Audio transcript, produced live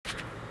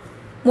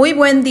Muy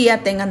buen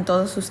día tengan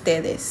todos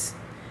ustedes.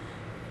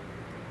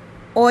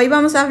 Hoy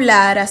vamos a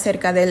hablar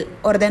acerca del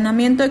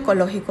ordenamiento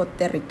ecológico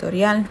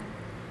territorial.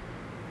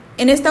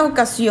 En esta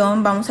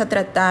ocasión vamos a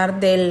tratar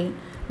del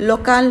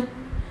local.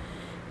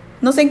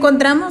 Nos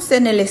encontramos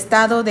en el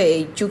estado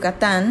de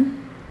Yucatán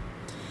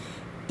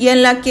y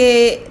en la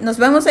que nos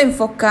vamos a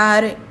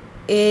enfocar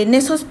en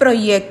esos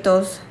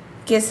proyectos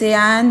que se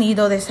han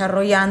ido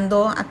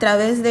desarrollando a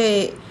través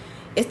de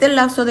este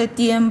lapso de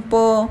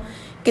tiempo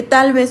que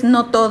tal vez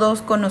no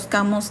todos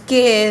conozcamos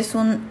qué es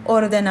un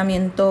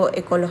ordenamiento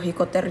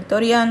ecológico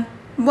territorial.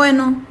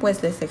 Bueno,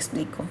 pues les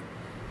explico.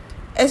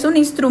 Es un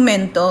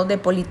instrumento de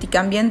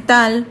política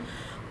ambiental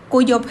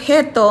cuyo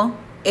objeto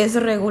es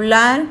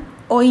regular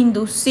o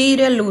inducir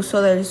el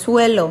uso del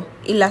suelo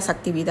y las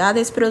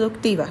actividades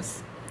productivas,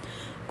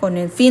 con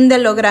el fin de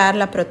lograr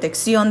la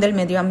protección del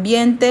medio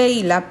ambiente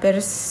y la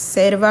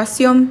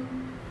preservación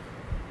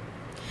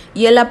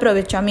y el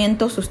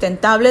aprovechamiento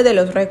sustentable de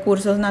los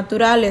recursos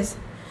naturales.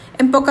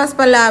 En pocas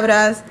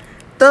palabras,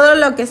 todo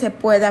lo que se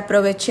pueda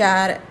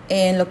aprovechar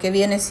en lo que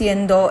viene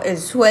siendo el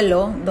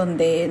suelo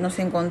donde nos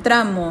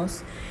encontramos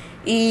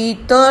y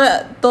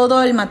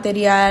todo el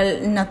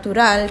material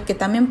natural que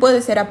también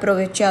puede ser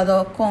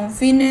aprovechado con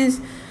fines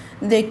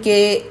de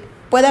que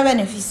pueda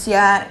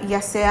beneficiar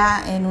ya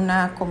sea en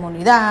una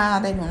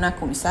comunidad, en una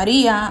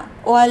comisaría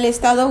o al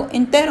estado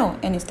entero,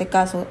 en este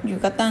caso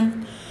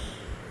Yucatán.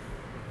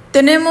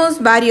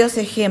 Tenemos varios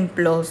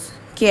ejemplos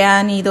que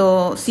han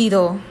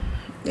sido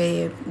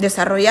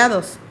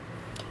desarrollados.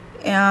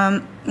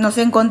 Nos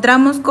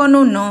encontramos con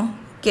uno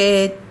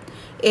que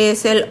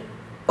es el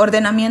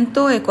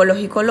ordenamiento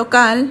ecológico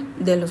local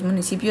de los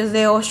municipios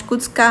de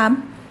Oxcutzcab,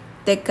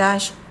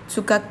 Tecash,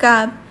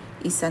 Tzucacab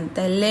y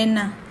Santa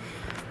Elena.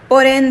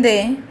 Por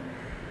ende,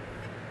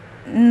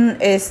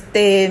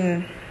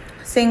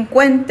 se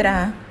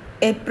encuentra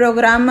el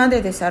programa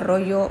de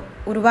desarrollo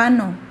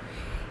urbano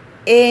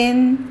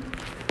en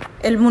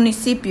el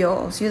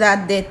municipio o ciudad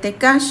de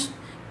Tecash,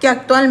 que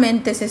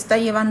actualmente se está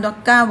llevando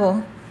a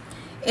cabo,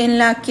 en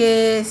la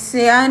que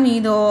se han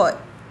ido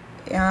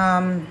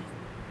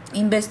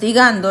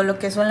investigando lo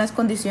que son las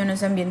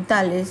condiciones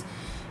ambientales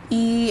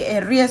y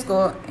el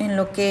riesgo en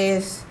lo que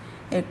es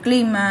el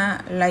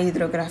clima, la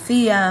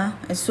hidrografía,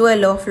 el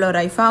suelo,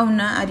 flora y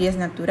fauna, áreas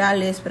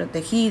naturales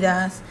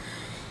protegidas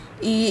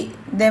y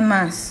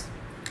demás.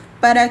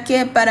 ¿Para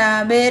qué?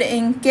 Para ver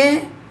en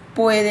qué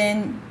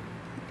pueden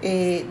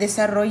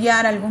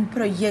desarrollar algún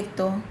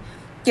proyecto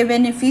que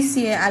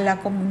beneficie a la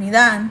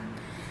comunidad.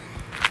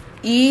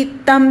 Y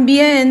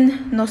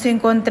también nos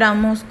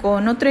encontramos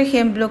con otro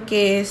ejemplo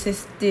que es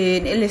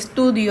el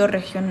estudio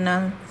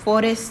regional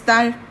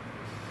forestal.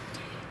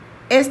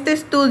 Este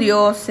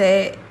estudio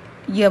se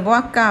llevó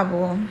a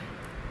cabo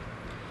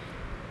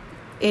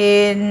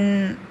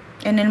en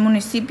el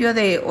municipio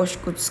de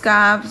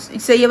Oxcutzcab.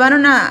 Se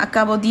llevaron a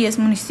cabo 10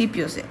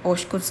 municipios: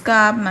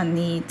 Oxcutzcab,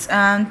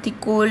 Manitzán,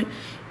 Tikul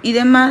y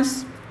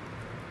demás.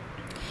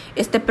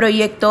 Este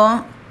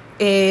proyecto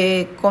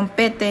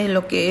compete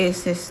lo que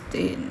es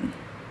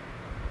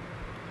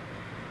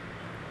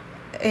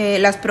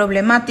las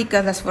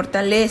problemáticas, las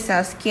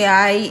fortalezas que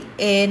hay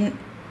en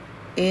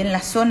la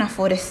zona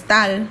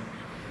forestal,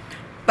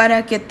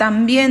 para que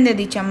también de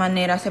dicha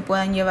manera se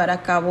puedan llevar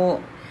a cabo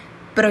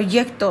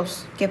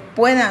proyectos que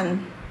puedan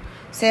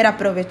ser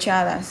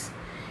aprovechadas.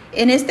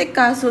 En este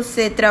caso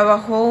se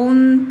trabajó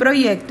un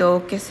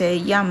proyecto que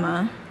se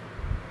llama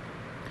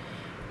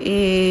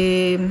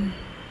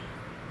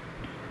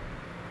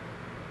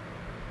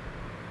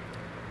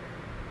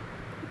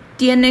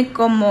tiene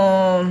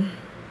como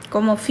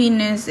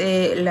fines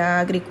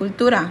la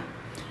agricultura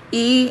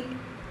y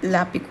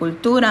la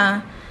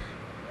apicultura.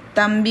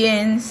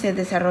 También se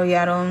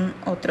desarrollaron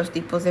otros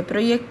tipos de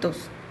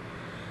proyectos.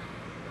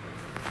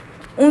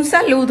 Un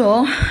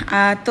saludo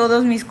a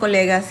todos mis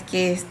colegas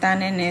que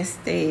están en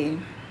este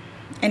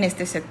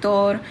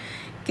sector,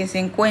 que se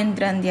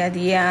encuentran día a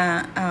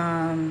día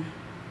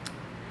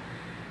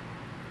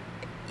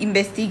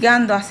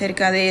investigando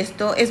acerca de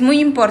esto. Es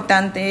muy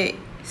importante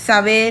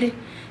saber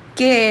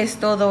qué es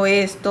todo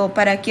esto,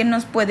 para qué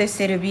nos puede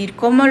servir,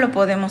 cómo lo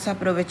podemos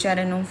aprovechar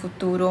en un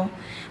futuro,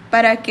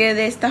 para que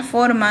de esta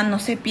forma no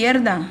se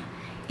pierda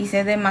y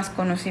se dé más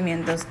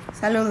conocimientos.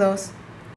 Saludos.